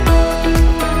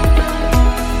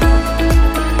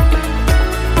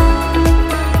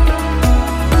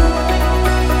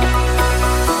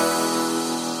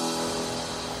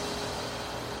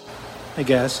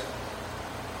guys.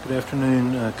 Good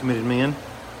afternoon, committed men.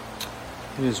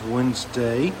 It is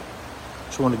Wednesday.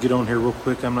 Just want to get on here real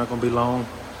quick. I'm not going to be long.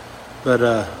 But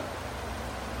I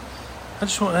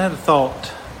had a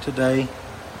thought today.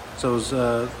 So I was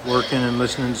working and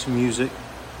listening to some music.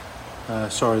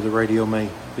 Sorry, the radio may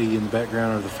be in the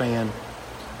background or the fan.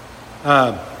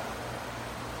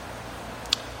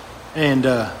 And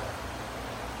I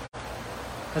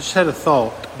just had a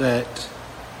thought that,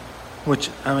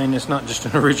 it's not just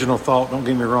an original thought, don't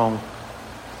get me wrong,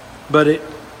 but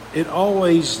it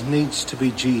always needs to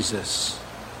be Jesus,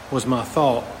 was my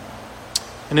thought.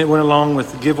 And it went along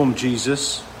with give them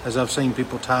Jesus, as I've seen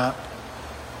people type.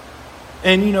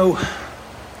 And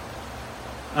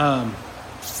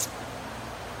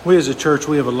we as a church,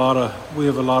 we have a lot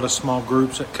of small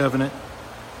groups at Covenant.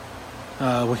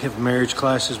 We have marriage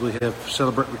classes. We have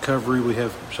Celebrate Recovery. We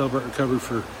have Celebrate Recovery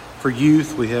for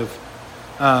youth. We have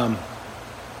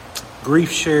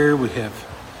Grief Share. We have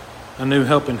a new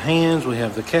Helping Hands. We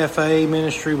have the cafe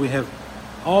ministry. We have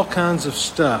all kinds of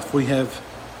stuff. We have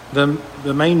the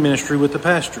main ministry with the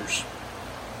pastors.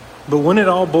 But when it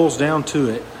all boils down to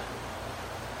it,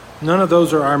 none of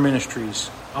those are our ministries.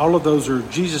 All of those are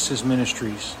Jesus'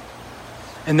 ministries.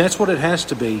 And that's what it has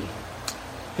to be.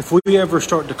 If we ever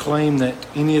start to claim that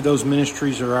any of those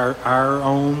ministries are our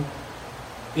own,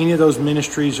 any of those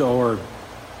ministries are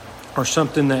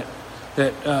something that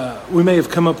we may have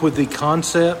come up with the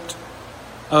concept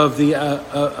of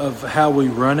of how we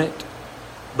run it,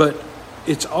 but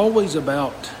it's always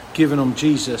about giving them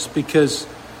Jesus. Because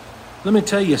let me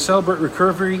tell you, Celebrate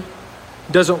Recovery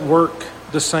doesn't work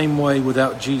the same way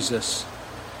without Jesus.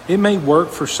 It may work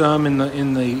for some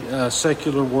in the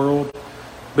secular world,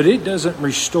 but it doesn't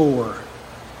restore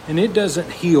and it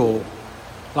doesn't heal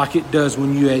like it does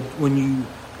when you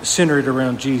center it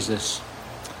around Jesus.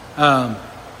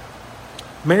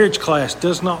 Marriage class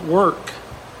does not work.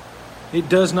 It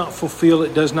does not fulfill.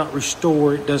 It does not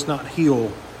restore. It does not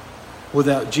heal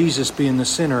without Jesus being the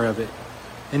center of it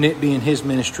and it being His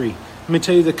ministry. Let me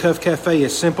tell you, the Cove Cafe,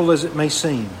 as simple as it may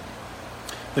seem,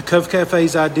 the Cove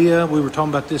Cafe's idea, we were talking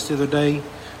about this the other day,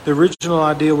 the original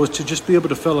idea was to just be able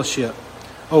to fellowship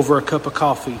over a cup of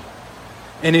coffee.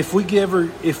 And if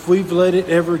we've let it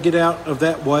ever get out of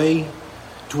that way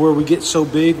to where we get so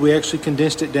big, we actually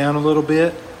condensed it down a little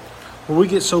bit, where we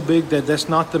get so big that that's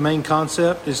not the main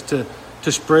concept, is to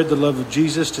spread the love of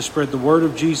Jesus, to spread the word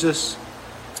of Jesus,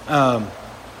 then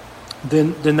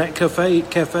that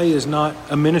cafe is not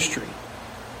a ministry.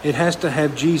 It has to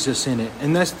have Jesus in it.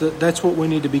 And that's what we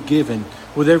need to be given.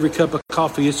 With every cup of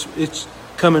coffee, it's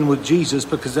coming with Jesus,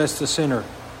 because that's the center.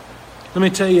 Let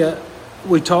me tell you,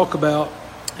 we talk about,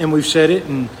 and we've said it,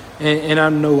 and I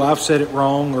know I've said it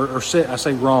wrong, I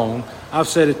say wrong. I've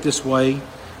said it this way,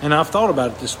 and I've thought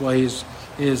about it this way, is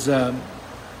we've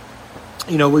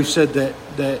said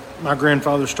that my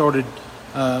grandfather started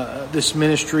this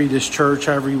ministry, this church,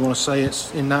 however you want to say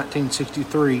it, in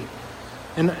 1963.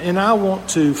 And I want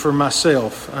to, for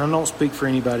myself, I don't speak for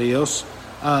anybody else,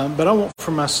 but I want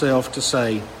for myself to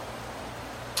say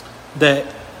that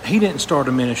he didn't start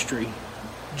a ministry.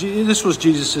 This was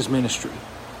Jesus' ministry.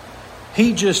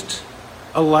 He just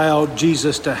allowed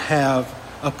Jesus to have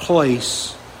a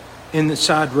place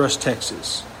inside Russ,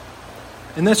 Texas.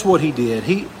 And that's what he did.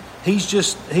 He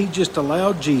just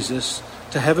allowed Jesus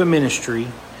to have a ministry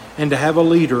and to have a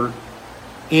leader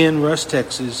in Russ,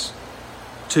 Texas,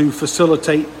 to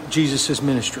facilitate Jesus'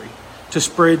 ministry, to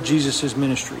spread Jesus'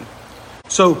 ministry.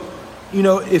 So,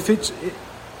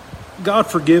 God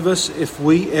forgive us if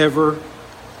we ever,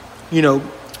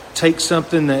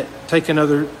 take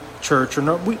another church or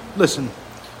not. We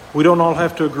don't all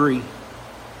have to agree.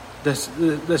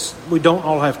 We don't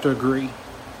all have to agree.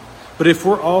 But if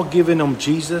we're all giving them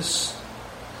Jesus,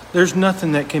 there's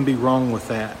nothing that can be wrong with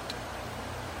that.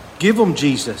 Give them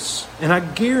Jesus. And I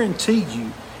guarantee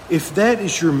you, if that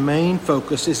is your main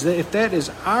focus, if that is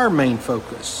our main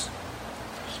focus,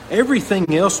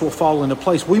 everything else will fall into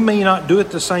place. We may not do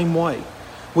it the same way.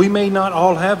 We may not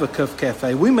all have a Cuff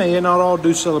Cafe. We may not all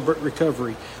do Celebrate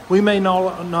Recovery. We may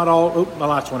not all... Oh, my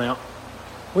lights went out.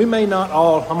 We may not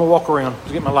all... I'm going to walk around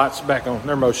to get my lights back on.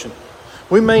 They're motion.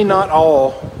 We may not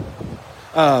all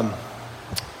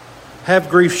have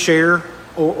Grief Share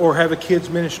or have a kids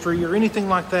ministry or anything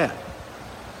like that.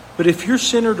 But if you're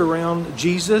centered around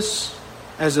Jesus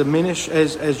as a ministry,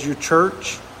 as your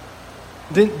church,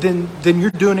 then you're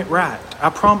doing it right. I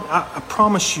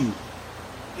promise you,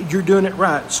 you're doing it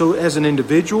right. So as an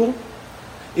individual,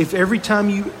 if every time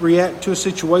you react to a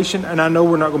situation, and I know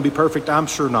we're not going to be perfect, I'm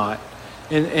sure not,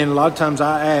 and a lot of times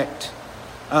I act,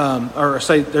 or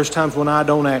say there's times when I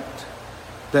don't act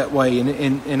that way,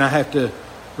 and I have to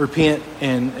repent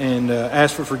and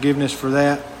ask for forgiveness for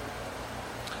that.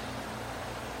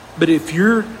 But if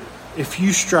you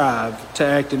strive to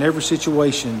act in every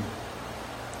situation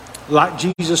like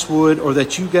Jesus would, or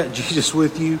that you got Jesus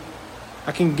with you,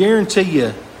 I can guarantee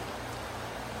you,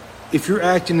 if you're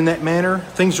acting in that manner,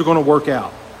 things are going to work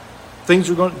out.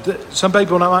 Somebody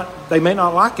they may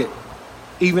not like it,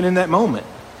 even in that moment.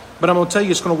 But I'm going to tell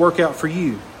you, it's going to work out for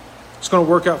you. It's going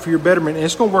to work out for your betterment, and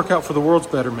it's going to work out for the world's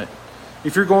betterment.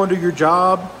 If you're going to your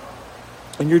job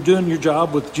and you're doing your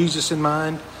job with Jesus in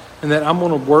mind, and that I'm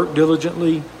going to work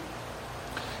diligently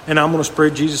and I'm going to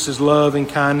spread Jesus' love and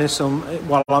kindness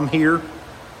while I'm here,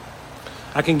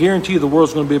 I can guarantee you the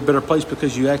world's going to be a better place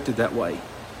because you acted that way.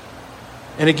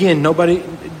 And again,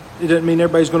 it doesn't mean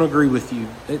everybody's going to agree with you.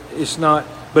 It's not,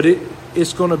 but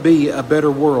it's going to be a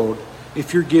better world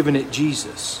if you're giving it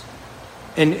Jesus.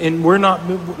 And we're not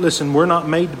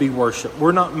made to be worshiped.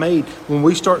 We're not made, when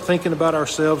we start thinking about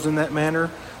ourselves in that manner,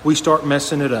 we start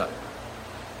messing it up.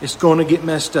 It's going to get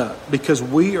messed up because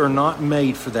we are not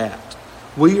made for that.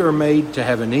 We are made to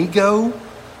have an ego.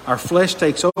 Our flesh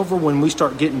takes over when we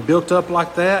start getting built up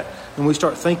like that and we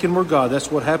start thinking we're God.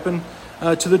 That's what happened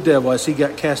to the devil as he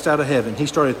got cast out of heaven. He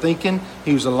started thinking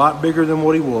he was a lot bigger than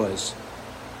what he was.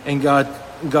 And God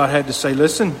had to say,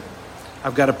 listen,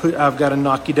 I've got to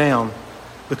knock you down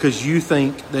because you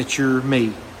think that you're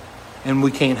me. And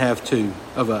we can't have two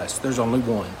of us. There's only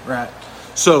one, right?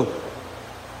 So,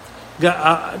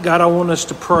 God, I want us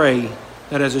to pray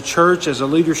that as a church, as a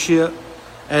leadership,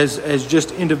 as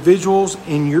just individuals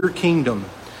in your kingdom,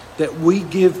 that we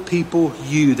give people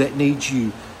you that need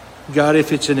you. God,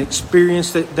 if it's an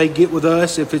experience that they get with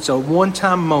us, if it's a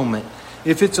one-time moment,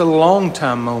 if it's a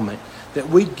long-time moment, that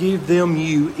we give them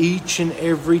you each and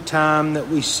every time that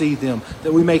we see them,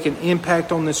 that we make an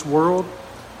impact on this world.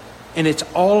 And it's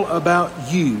all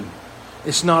about you.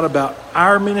 It's not about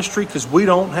our ministry, because we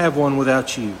don't have one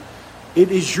without you. It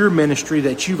is your ministry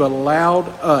that you've allowed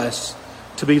us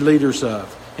to be leaders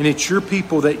of. And it's your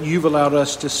people that you've allowed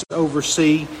us to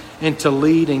oversee and to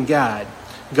lead and guide.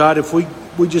 God, if we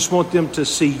just want them to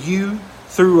see you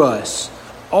through us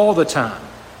all the time.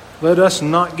 Let us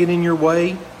not get in your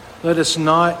way. Let us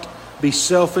not be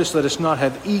selfish. Let us not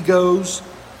have egos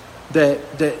that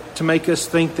to make us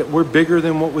think that we're bigger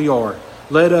than what we are.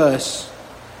 Let us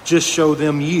just show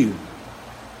them you.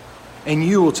 And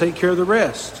you will take care of the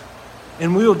rest.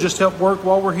 And we'll just help work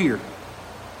while we're here.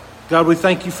 God, we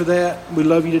thank you for that. We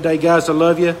love you today, guys. I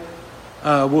love you.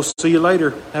 We'll see you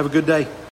later. Have a good day.